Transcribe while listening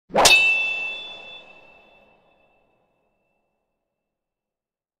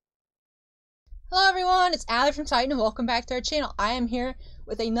everyone, it's Allie from Titan and welcome back to our channel. I am here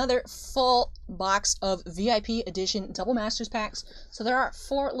with another full box of VIP edition Double Masters packs. So there are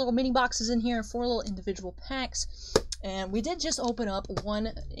 4 little mini boxes in here, 4 little individual packs. And we did just open up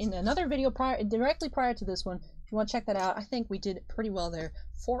one in another video directly prior to this one. If you want to check that out, I think we did pretty well there.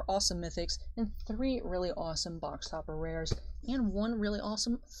 4 awesome mythics and 3 really awesome box topper rares and 1 really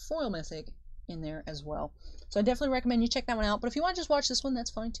awesome foil mythic in there as well. So I definitely recommend you check that one out. But if you want to just watch this one,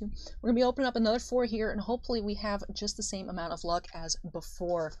 that's fine too. We're going to be opening up another 4 here, and hopefully we have just the same amount of luck as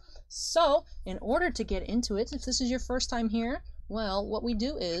before. So, in order to get into it, if this is your first time here, well, what we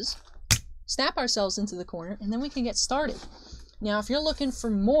do is snap ourselves into the corner, and then we can get started. Now, if you're looking for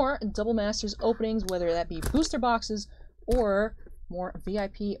more Double Masters openings, whether that be booster boxes or more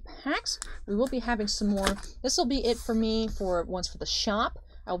VIP packs, we will be having some more. This will be it for me for once for the shop.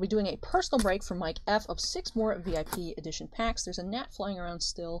 I will be doing a personal break from Mike F of 6 more VIP edition packs. There's a gnat flying around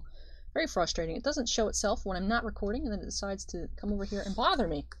still. Very frustrating. It doesn't show itself when I'm not recording, and then it decides to come over here and bother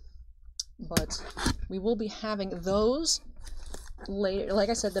me. But we will be having those later. Like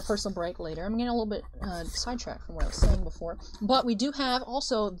I said, the personal break later. I'm getting a little bit sidetracked from what I was saying before. But we do have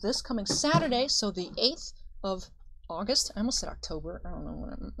also this coming Saturday, so the 8th of August. I almost said October. I don't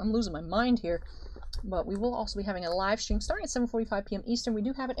know. I'm losing my mind here. But we will also be having a live stream starting at 7:45 p.m. Eastern. We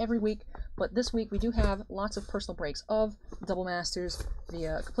do have it every week, but this week we do have lots of personal breaks of Double Masters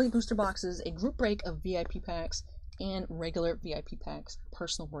via complete booster boxes, a group break of VIP packs, and regular VIP packs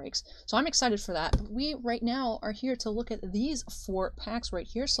personal breaks. So I'm excited for that. But we right now are here to look at these 4 packs right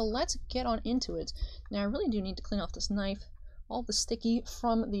here, so let's get on into it. Now I really do need to clean off this knife. All the sticky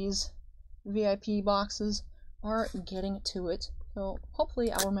from these VIP boxes are getting to it. So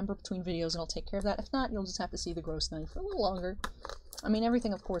hopefully I'll remember between videos and I'll take care of that. If not, you'll just have to see the gross knife for a little longer. I mean,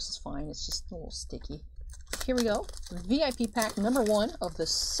 everything of course is fine. It's just a little sticky. Here we go. VIP pack number 1 of the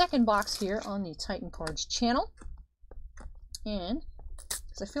second box here on the Titan Cards channel. And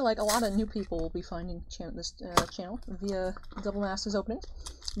I feel like a lot of new people will be finding this channel via Double Masters openings.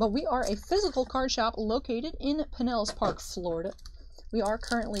 But we are a physical card shop located in Pinellas Park, Florida. We are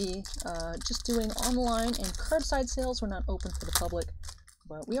currently just doing online and curbside sales. We're not open for the public,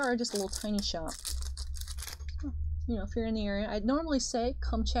 but we are just a little tiny shop. You know, if you're in the area, I'd normally say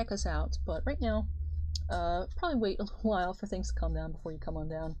come check us out, but right now, probably wait a little while for things to calm down before you come on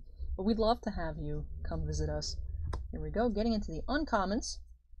down. But we'd love to have you come visit us. Here we go, getting into the uncommons.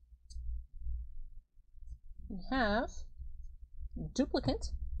 We have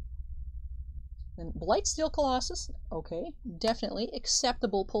Duplicate. And Blightsteel Colossus, okay, definitely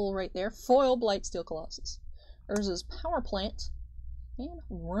acceptable pull right there. Foil Blightsteel Colossus. Urza's Power Plant, and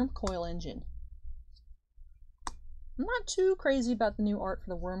Worm Coil Engine. I'm not too crazy about the new art for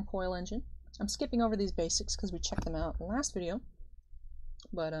the Worm Coil Engine. I'm skipping over these basics because we checked them out in the last video.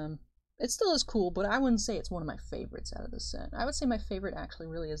 But it still is cool, but I wouldn't say it's one of my favorites out of this set. I would say my favorite actually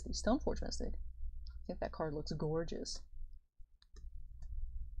really is the Stoneforge Mystic. I think that card looks gorgeous.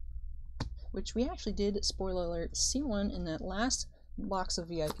 Which we actually did, spoiler alert, see one in that last box of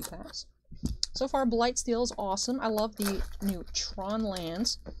VIP packs. So far, Blightsteel is awesome. I love the new Tron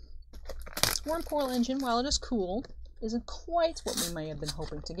lands. Worm Coil Engine, while it is cool, isn't quite what we may have been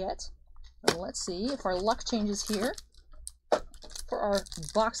hoping to get. Let's see if our luck changes here for our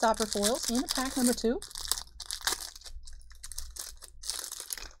box topper foils in pack number 2.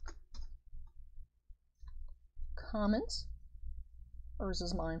 Commons,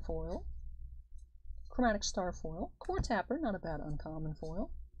 Urza's Mine Foil, Chromatic Star Foil, Core Tapper, not a bad uncommon foil.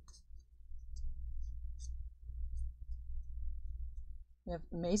 We have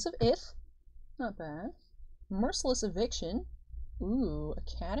Maze of Ith, not bad. Merciless Eviction, ooh,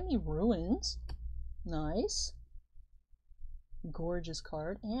 Academy Ruins, nice. Gorgeous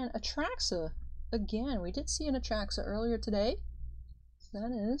card. And Atraxa, again, we did see an Atraxa earlier today. So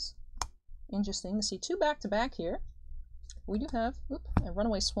that is interesting to see 2 back-to-back here. We do have, a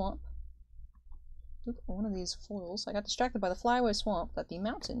Runaway Swamp. One of these foils. I got distracted by the Flyaway Swamp, that the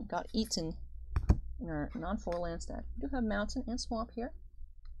Mountain got eaten in our non-foil land stack. We do have Mountain and Swamp here.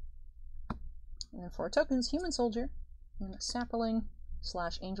 And for our tokens, Human Soldier and Sapling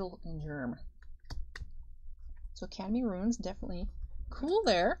 / Angel and Germ. So Academy Ruins, definitely cool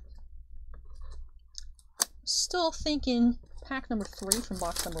there. Still thinking pack number 3 from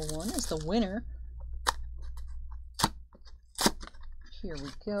box number 1 is the winner. Here we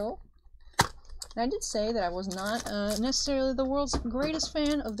go. And I did say that I was not necessarily the world's greatest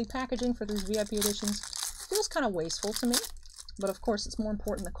fan of the packaging for these VIP editions. It feels kind of wasteful to me. But of course, it's more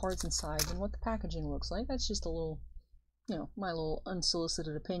important the cards inside than what the packaging looks like. That's just a little, you know, my little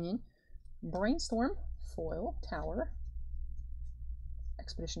unsolicited opinion. Brainstorm, Foil, Tower,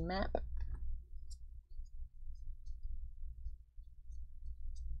 Expedition Map,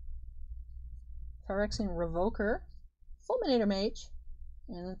 Phyrexian Revoker, Fulminator Mage,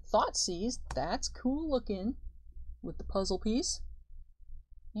 and then Thoughtseize. That's cool looking with the puzzle piece.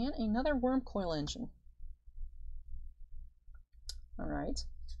 And another Wormcoil Engine. Alright.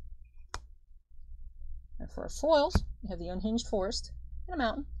 And for our foils, we have the Unhinged Forest and a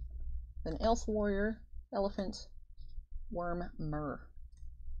Mountain. Then Elf Warrior, Elephant, Worm, Myrrh.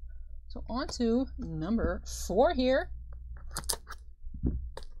 So on to number 4 here.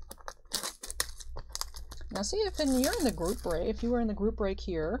 Now see if you're in the group break, if you were in the group break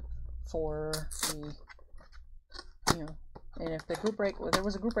here for the, and if the group break, well, there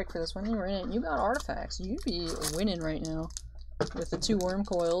was a group break for this one, and you were in it, and you got artifacts, you'd be winning right now with the 2 worm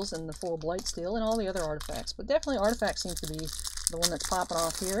coils and the full Blightsteel and all the other artifacts. But definitely artifacts seem to be the one that's popping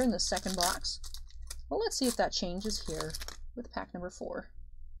off here in the second box. Well, let's see if that changes here with pack number 4.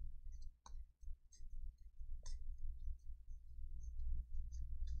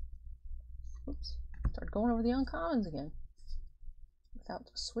 Oops. Start going over the uncommons again. Without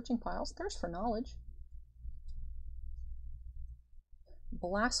switching piles. Thirst for Knowledge.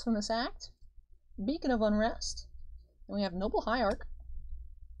 Blasphemous Act. Beacon of Unrest. And we have Noble Hierarch.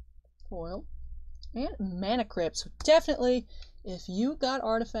 Foil. And Mana Crypt. So definitely, if you got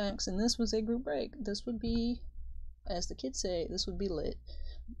artifacts and this was a group break, this would be, as the kids say, this would be lit.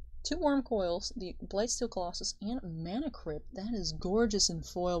 2 worm coils, the Blightsteel Colossus, and Mana Crypt. That is gorgeous in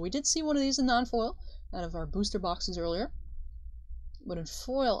foil. We did see one of these in non-foil out of our booster boxes earlier. But in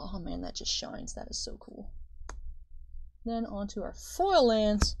foil, oh man, that just shines. That is so cool. Then on to our foil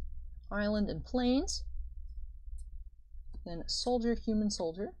lands, Island and Plains. Then Soldier, Human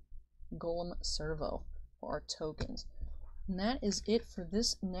Soldier, Golem, Servo for our tokens. And that is it for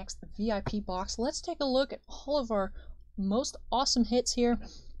this next VIP box. Let's take a look at all of our most awesome hits here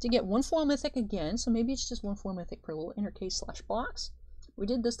to get 1 foil mythic again. So maybe it's just 1 foil mythic per little inner case / box. We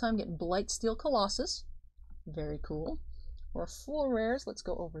did this time get Blightsteel Colossus. Very cool. For our full rares, let's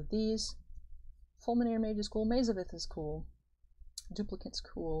go over these. Fulminator Mage is cool. Maze of Ith is cool. Duplicate's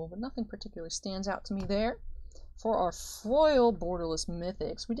cool, but nothing particularly stands out to me there. For our foil borderless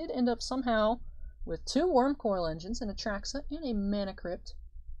mythics, we did end up somehow with 2 Wormcoil Engines, an Atraxa, and a Mana Crypt.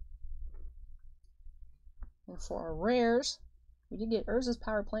 And for our rares, we did get Urza's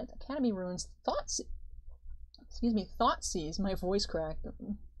Power Plant, Academy Ruins, Thoughtseize, my voice cracked,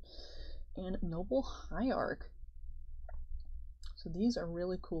 and Noble Hierarch. So these are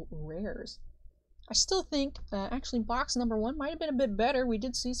really cool rares. I still think, actually, box number 1 might have been a bit better. We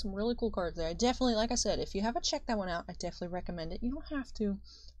did see some really cool cards there. I definitely, like I said, if you haven't checked that one out, I definitely recommend it. You don't have to,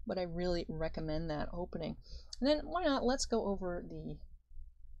 but I really recommend that opening. And then, why not, let's go over the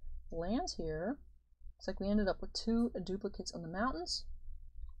lands here. Looks like we ended up with 2 duplicates on the mountains.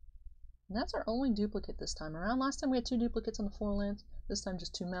 And that's our only duplicate this time around. Last time we had 2 duplicates on the 4 lands. This time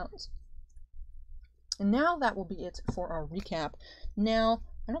just 2 mountains. And now that will be it for our recap. Now,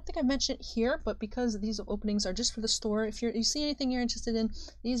 I don't think I mentioned it here, but because these openings are just for the store, if you see anything you're interested in,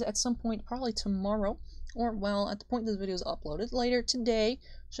 these at some point, probably tomorrow, or well, at the point this video is uploaded, later today,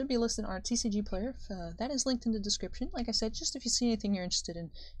 should be listed on our TCG player. That is linked in the description. Like I said, just if you see anything you're interested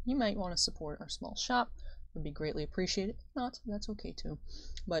in, you might want to support our small shop. Would be greatly appreciated. If not, that's okay too.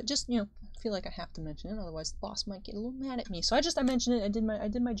 But just, I feel like I have to mention it, otherwise the boss might get a little mad at me. So I mentioned it. I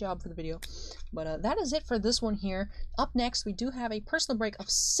did my job for the video. But that is it for this one here. Up next, we do have a personal break of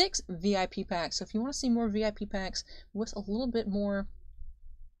 6 VIP packs. So if you want to see more VIP packs with a little bit more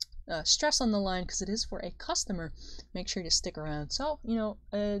stress on the line, because it is for a customer, make sure to stick around. So,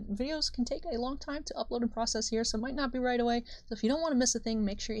 videos can take a long time to upload and process here, so it might not be right away. So if you don't want to miss a thing,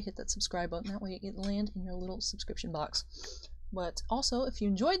 make sure you hit that subscribe button. That way it land in your little subscription box. But also, if you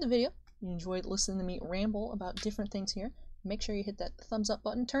enjoyed the video, you enjoyed listening to me ramble about different things here, make sure you hit that thumbs up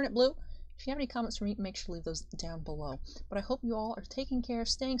button, turn it blue. If you have any comments for me, make sure to leave those down below. But I hope you all are taking care,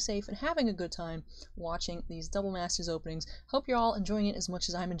 staying safe, and having a good time watching these Double Masters openings. Hope you're all enjoying it as much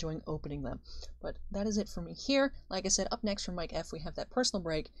as I'm enjoying opening them. But that is it for me here. Like I said, up next from Mike F, we have that personal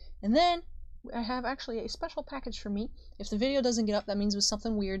break. And then I have actually a special package for me. If the video doesn't get up, that means it was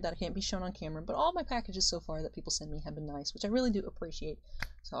something weird that can't be shown on camera. But all my packages so far that people send me have been nice, which I really do appreciate.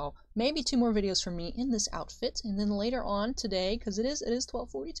 So maybe 2 more videos from me in this outfit. And then later on today, because it is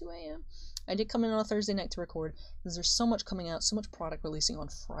 12:42 a.m., I did come in on a Thursday night to record because there's so much coming out, so much product releasing on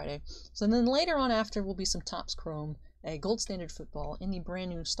Friday. So then later on after will be some Topps Chrome, a Gold Standard Football, and the brand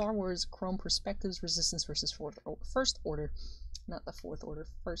new Star Wars Chrome Perspectives Resistance versus First Order. Not the Fourth Order,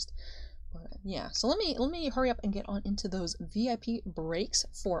 first. But yeah, so let me hurry up and get on into those VIP breaks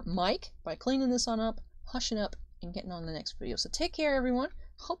for Mike by cleaning this on up, hushing up, and getting on the next video. So take care, everyone.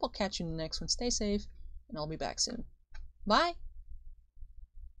 Hope I'll catch you in the next one. Stay safe, and I'll be back soon. Bye!